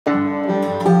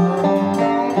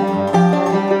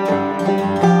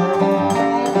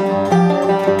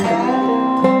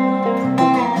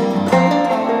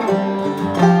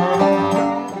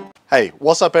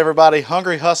What's up, everybody?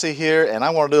 Hungry Hussey here, and I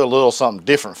want to do a little something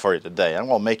different for you today. I'm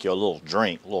going to make you a little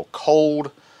drink, a little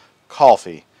cold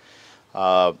coffee.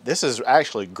 This is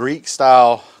actually Greek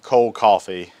style cold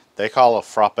coffee. They call it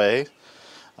frappe.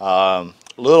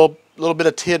 Little bit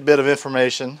of tidbit of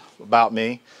information about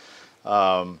me.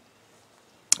 I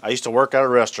used to work at a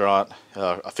restaurant,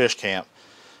 a fish camp,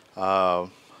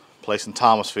 place in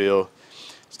Thomasville.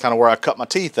 It's kind of where I cut my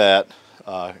teeth at,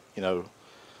 you know,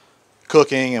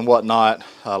 cooking and whatnot.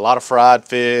 A lot of fried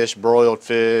fish, broiled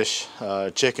fish,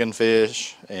 chicken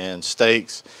fish, and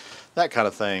steaks, that kind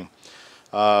of thing.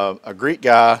 A Greek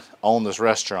guy owned this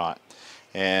restaurant,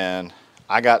 and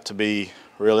I got to be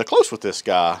really close with this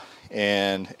guy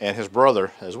and his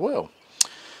brother as well.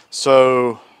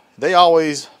 So they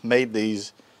always made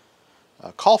these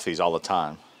coffees all the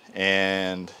time,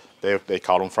 and they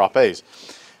called them frappes.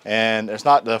 And it's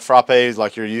not the frappes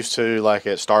like you're used to, like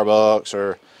at Starbucks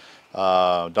or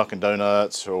Dunkin'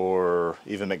 Donuts or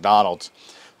even McDonald's.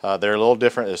 They're a little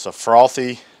different. It's a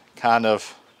frothy kind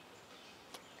of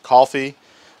coffee.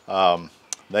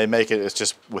 They make it's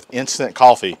just with instant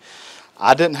coffee.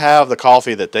 I didn't have the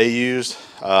coffee that they used.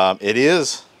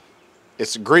 It's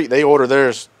Greek. They order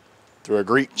theirs through a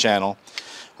Greek channel.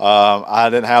 I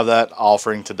didn't have that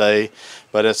offering today,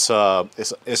 but it's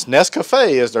Nescafe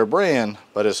is their brand,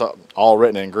 but it's all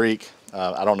written in Greek.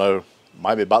 I don't know,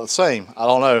 might be about the same. I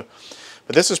don't know,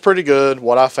 but this is pretty good.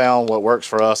 What I found, what works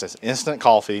for us, is instant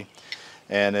coffee,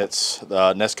 and it's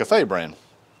the Nescafe brand.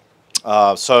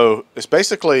 So it's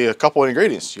basically a couple of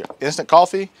ingredients: instant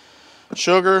coffee,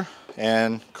 sugar,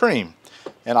 and cream,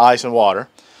 and ice and water.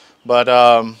 But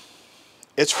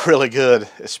it's really good,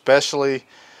 especially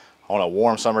on a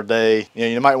warm summer day. You know,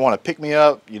 you might want to pick me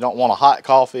up. You don't want a hot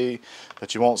coffee,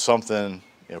 but you want something,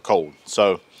 you know, cold.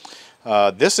 So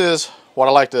this is what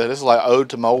I like to. This is like ode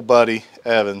to my old buddy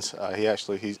Evans.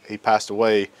 He passed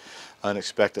away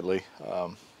unexpectedly a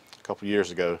couple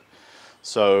years ago.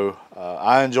 So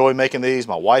I enjoy making these.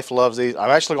 My wife loves these. I'm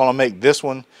actually going to make this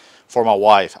one for my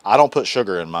wife. I don't put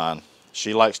sugar in mine.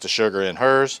 She likes the sugar in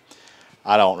hers.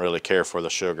 I don't really care for the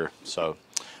sugar. So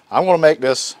I'm going to make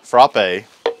this frappe.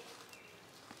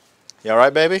 You all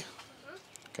right, baby?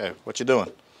 Okay, what you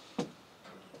doing?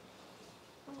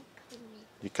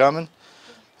 You coming?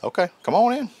 Okay, come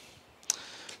on in.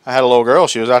 I had a little girl.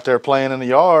 She was out there playing in the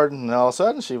yard, and all of a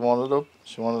sudden she wanted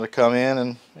to come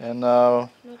in and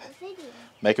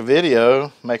make a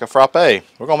video, make a frappe.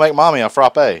 We're gonna make mommy a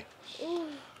frappe.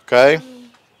 Okay.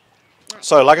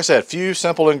 So, like I said, few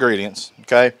simple ingredients.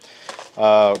 Okay.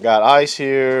 Got ice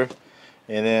here,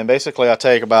 and then basically I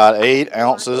take about 8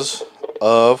 ounces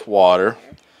of water.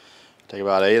 Take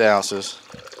about 8 ounces,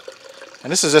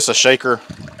 and this is just a shaker,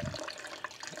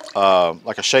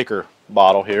 like a shaker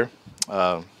bottle here.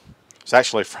 It's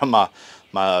actually from my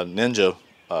Ninja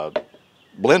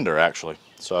blender, actually.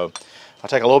 So I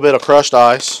take a little bit of crushed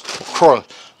ice,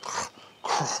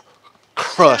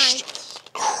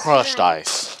 crushed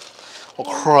ice.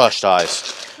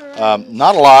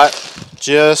 Not a lot,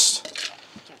 just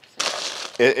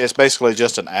it's basically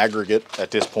just an aggregate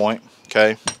at this point.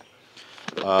 Okay.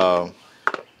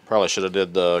 Probably should have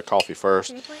did the coffee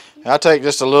first. And I take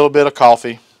just a little bit of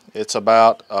coffee. It's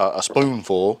about a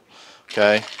spoonful.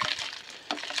 Okay.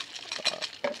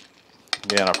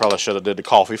 Again, I probably should have did the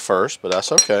coffee first, but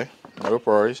that's okay. No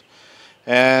worries.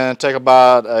 And take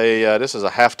about this is a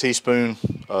 ½ teaspoon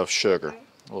of sugar.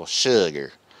 A little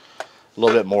sugar. A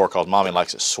little bit more because mommy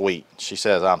likes it sweet. She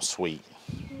says I'm sweet.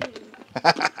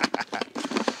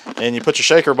 And you put your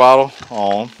shaker bottle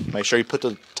on. Make sure you put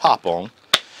the top on,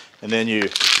 and then you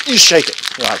shake it.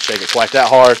 You don't have to shake it quite that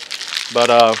hard,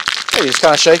 but hey, you just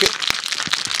kind of shake it.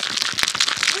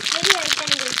 This video is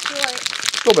going to be short.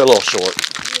 It'll be a little short.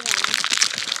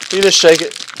 Yeah. You just shake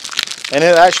it, and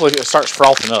it starts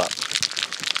frothing up,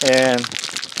 and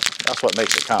that's what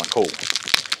makes it kind of cool.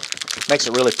 Makes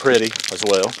it really pretty as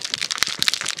well.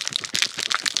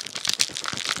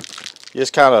 You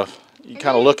just kind of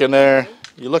look in there.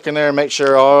 You look in there and make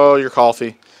sure all your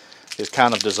coffee is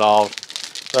kind of dissolved.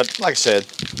 But like I said,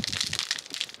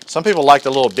 some people like the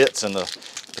little bits in the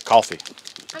coffee.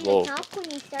 On the top,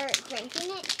 when you start drinking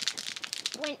it,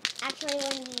 when you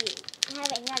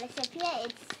haven't got a sip yet,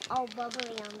 it's all bubbly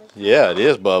on the top. Yeah, it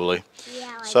is bubbly.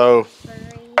 Yeah, like so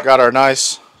got our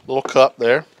nice little cup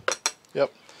there.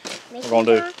 Yep. We're going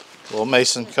to do a little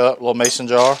mason cup, little mason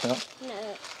jar. Yep.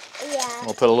 No. Yeah.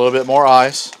 We'll put a little bit more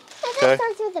ice. Okay. It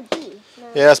starts with a B. No.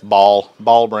 Yeah, it's Ball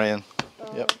brand.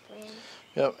 Ball Yep. brand.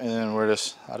 Yep. And then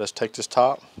I just take this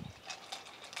top.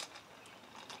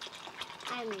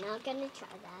 I'm not gonna try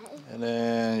that. And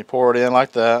then you pour it in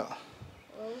like that.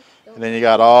 Oh, And then you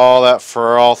got all that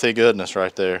frothy goodness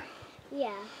right there.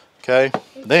 Yeah. Okay.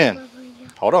 It's Then, bubbly now.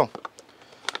 hold on.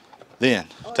 Then,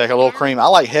 Oh, take a little now? cream. I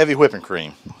like heavy whipping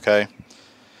cream. Okay.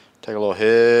 Take a little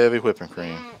heavy whipping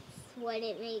cream. That's what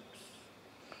it makes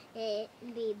it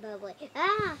be bubbly.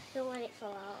 Ah, don't let it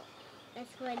fall out. That's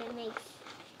what it makes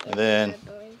it And then, be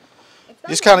bubbly. It's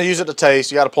just bubbly. kind of use it to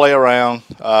taste. You got to play around.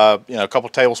 You know, a couple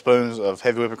tablespoons of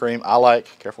heavy whipping cream. I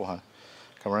like, careful, honey.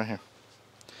 Come right here.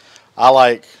 I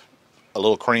like a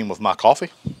little cream with my coffee.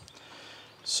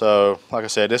 So, like I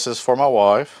said, this is for my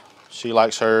wife. She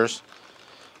likes hers.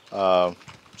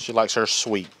 She likes hers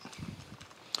sweet.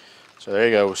 So there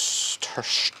you go. Stir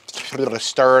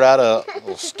that up. A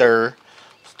little stir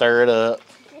it up.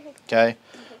 Okay.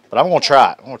 But I'm gonna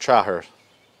try it. I'm gonna try hers.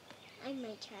 I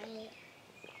might try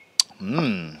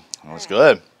it. That's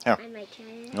good. Here, I might try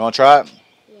it. you wanna try it?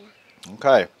 Yeah.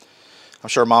 Okay. I'm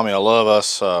sure Mommy will love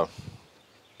us.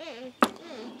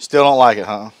 Still don't like it,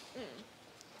 huh?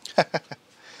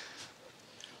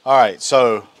 All right.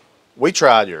 So we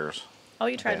tried yours. Oh,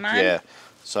 you tried Okay, mine? yeah.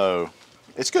 So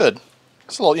it's good.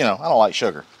 It's a little, you know, I don't like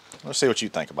sugar. Let's see what you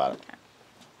think about it.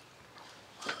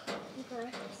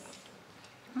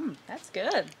 That's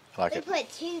good. Like We it?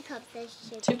 put 2 cups of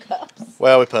sugar. 2 cups.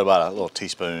 Well, we put about a little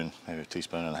teaspoon, maybe a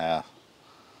teaspoon and a half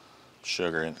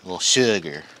sugar in. A little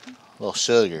sugar.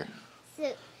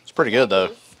 So, It's pretty good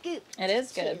though. Scoop It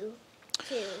is good.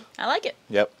 2. I like it.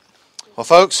 Yep. Well,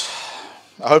 folks,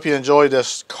 I hope you enjoyed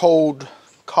this cold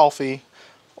coffee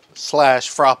 /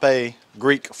 frappe,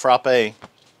 Greek frappe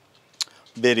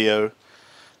video.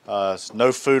 It's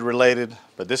no food related,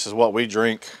 but this is what we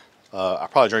drink. I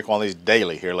probably drink one of these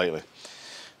daily here lately.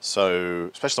 So,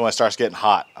 especially when it starts getting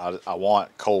hot, I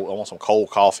want cold. I want some cold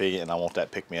coffee, and I want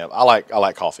that pick me up. I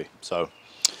like coffee. So,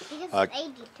 Because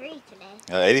it's 83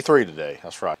 today. 83 today.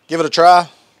 That's right. Give it a try.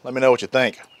 Let me know what you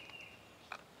think.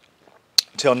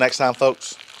 Until next time,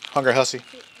 folks. Hungry Hussey,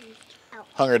 Out.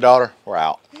 hungry daughter. We're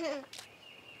out. I forgot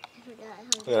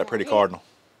Look at that pretty cardinal.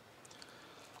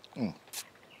 I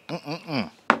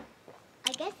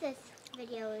guess this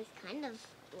video is kind of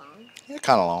long Yeah,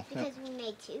 kind of long. Yeah. because we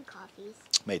made 2 coffees.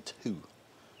 Made 2.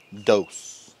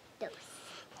 Dose. Dose.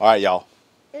 All right, y'all.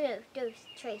 Dose.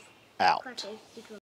 Trace. Out. Crushes.